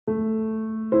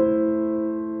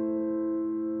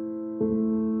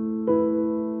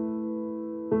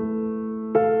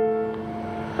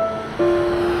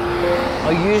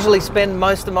usually spend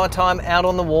most of my time out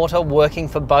on the water working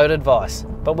for Boat Advice,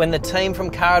 but when the team from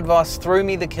CarAdvice threw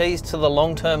me the keys to the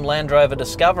long-term Land Rover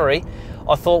Discovery,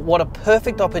 I thought what a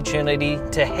perfect opportunity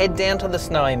to head down to the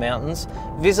snowy mountains,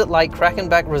 visit Lake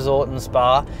Krakenback Resort and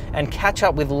Spa, and catch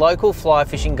up with local fly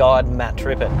fishing guide Matt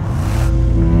Trippett.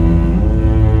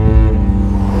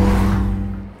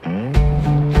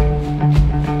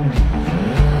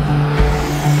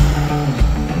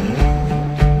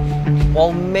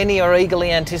 While many are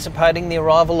eagerly anticipating the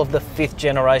arrival of the 5th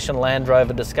generation Land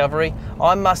Rover Discovery,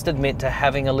 I must admit to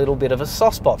having a little bit of a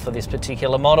soft spot for this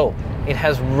particular model. It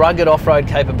has rugged off-road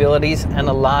capabilities and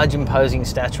a large imposing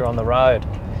stature on the road.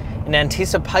 In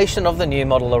anticipation of the new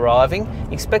model arriving,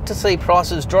 expect to see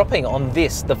prices dropping on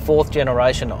this, the 4th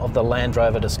generation of the Land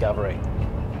Rover Discovery.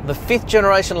 The 5th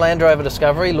generation Land Rover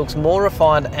Discovery looks more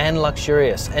refined and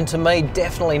luxurious, and to me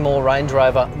definitely more Range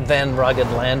Rover than rugged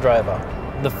Land Rover.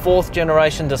 The 4th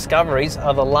generation Discoveries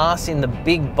are the last in the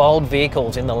big bold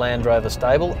vehicles in the Land Rover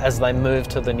stable as they move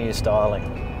to the new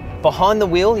styling. Behind the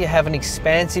wheel you have an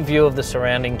expansive view of the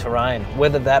surrounding terrain,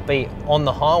 whether that be on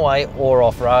the highway or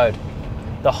off-road.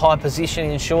 The high position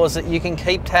ensures that you can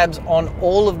keep tabs on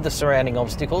all of the surrounding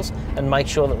obstacles and make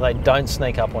sure that they don't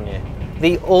sneak up on you.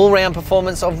 The all-round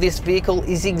performance of this vehicle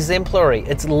is exemplary.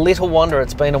 It's little wonder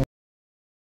it's been a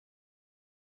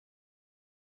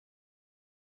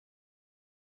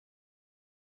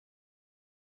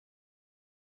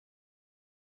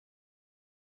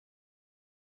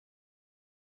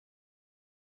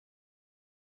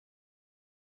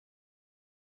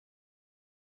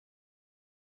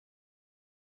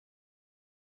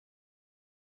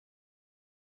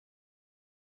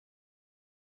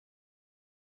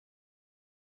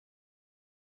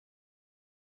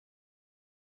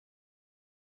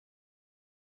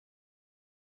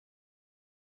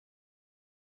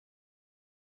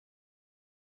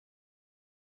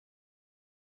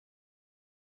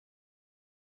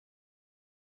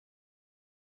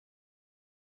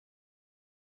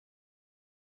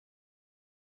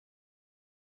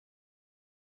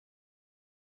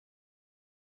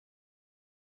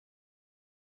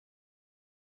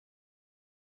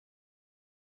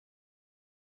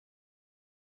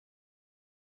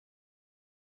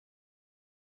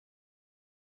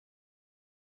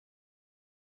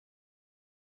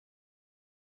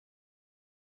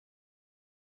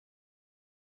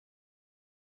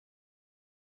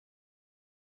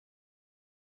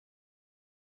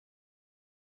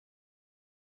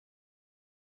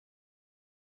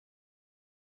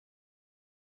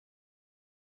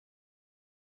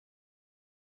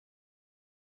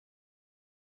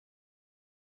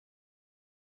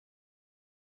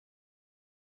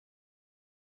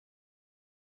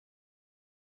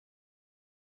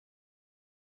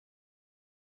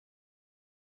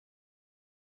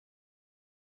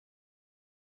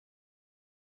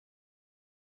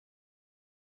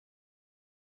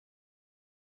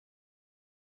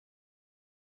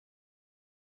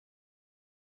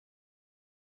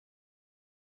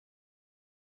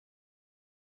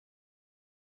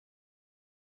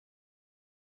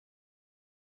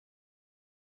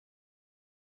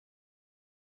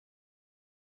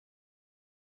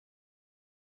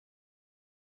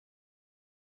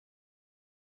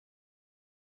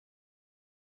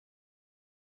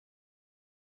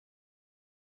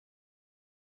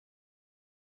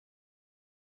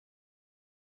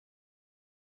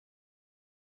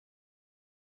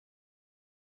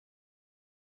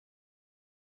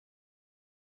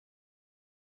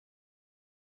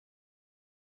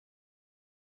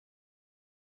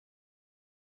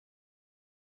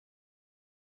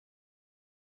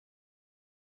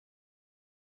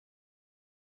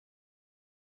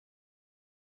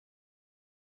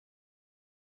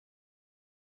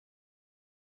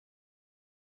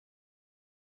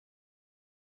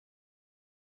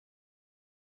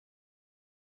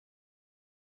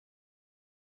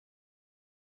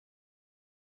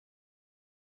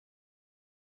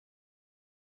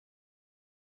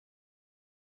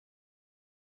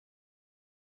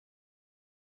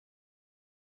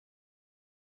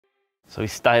So we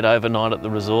stayed overnight at the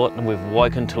resort and we've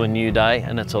woken to a new day,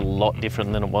 and it's a lot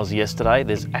different than it was yesterday.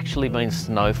 There's actually been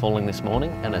snow falling this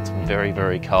morning and it's very,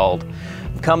 very cold.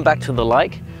 We've come back to the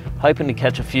lake, hoping to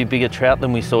catch a few bigger trout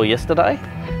than we saw yesterday,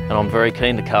 and I'm very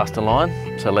keen to cast a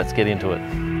line, so let's get into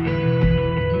it.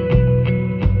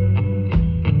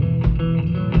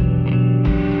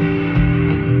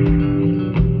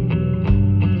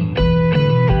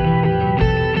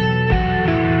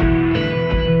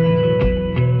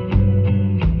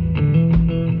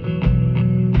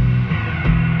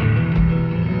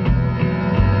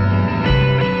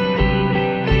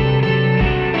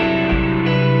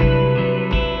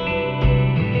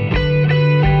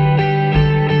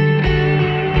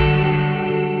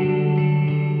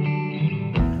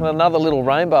 another little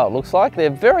rainbow, it looks like. They're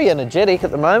very energetic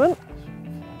at the moment.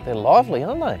 They're lively,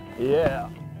 aren't they? Yeah.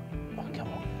 Oh, come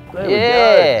on. There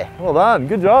we go. Well done,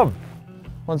 good job.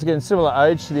 Once again, similar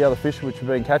age to the other fish which we've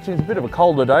been catching. It's a bit of a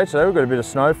colder day today. We've got a bit of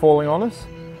snow falling on us.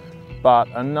 But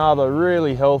another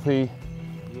really healthy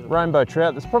rainbow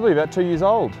trout that's probably about 2 years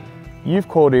old. You've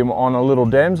caught him on a little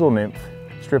damsel nymph,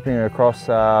 stripping across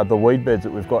the weed beds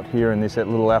that we've got here in this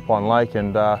little alpine lake,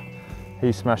 and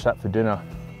he smashed that for dinner.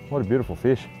 What a beautiful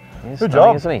fish. He's good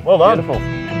stunning, job. isn't he? Well done. Beautiful.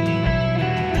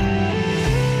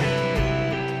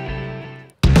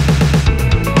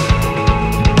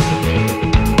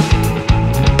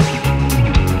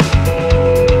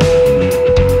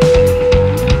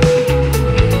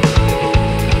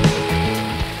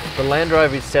 The Land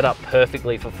Rover is set up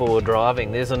perfectly for forward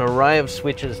driving. There's an array of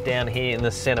switches down here in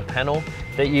the center panel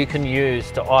that you can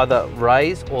use to either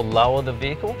raise or lower the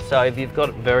vehicle. So if you've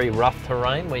got very rough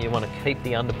terrain where you want to keep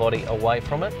the underbody away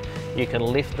from it, you can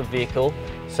lift the vehicle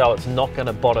so it's not going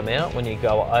to bottom out when you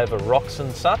go over rocks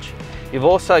and such. You've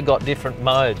also got different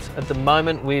modes. At the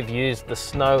moment we've used the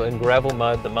snow and gravel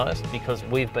mode the most because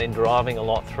we've been driving a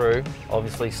lot through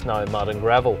obviously snow, mud and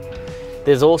gravel.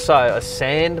 There's also a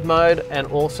sand mode and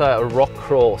also a rock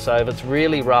crawl, so if it's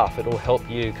really rough it'll help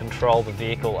you control the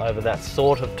vehicle over that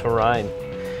sort of terrain.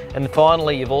 And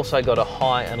finally you've also got a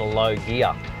high and a low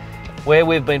gear. Where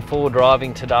we've been forward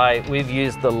driving today, we've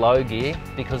used the low gear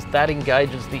because that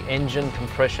engages the engine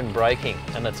compression braking,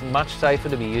 and it's much safer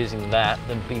to be using that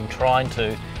than being trying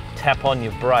to tap on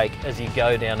your brake as you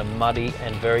go down a muddy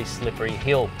and very slippery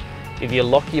hill. If you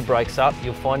lock your brakes up,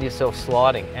 you'll find yourself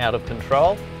sliding out of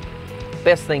control.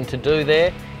 Best thing to do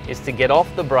there is to get off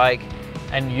the brake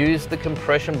and use the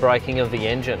compression braking of the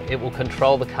engine. It will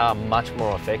control the car much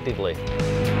more effectively.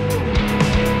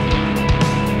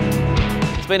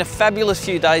 It's been a fabulous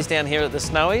few days down here at the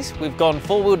Snowies. We've gone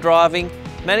four-wheel driving,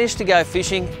 managed to go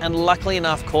fishing, and luckily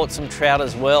enough caught some trout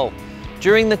as well.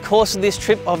 During the course of this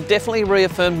trip, I've definitely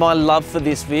reaffirmed my love for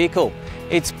this vehicle.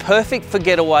 It's perfect for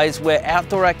getaways where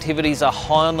outdoor activities are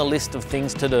high on the list of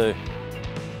things to do.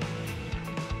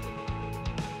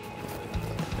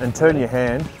 And turn your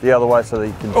hand the other way so that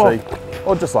you can see.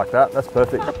 Or just like that, that's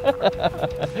perfect.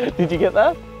 Did you get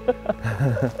that?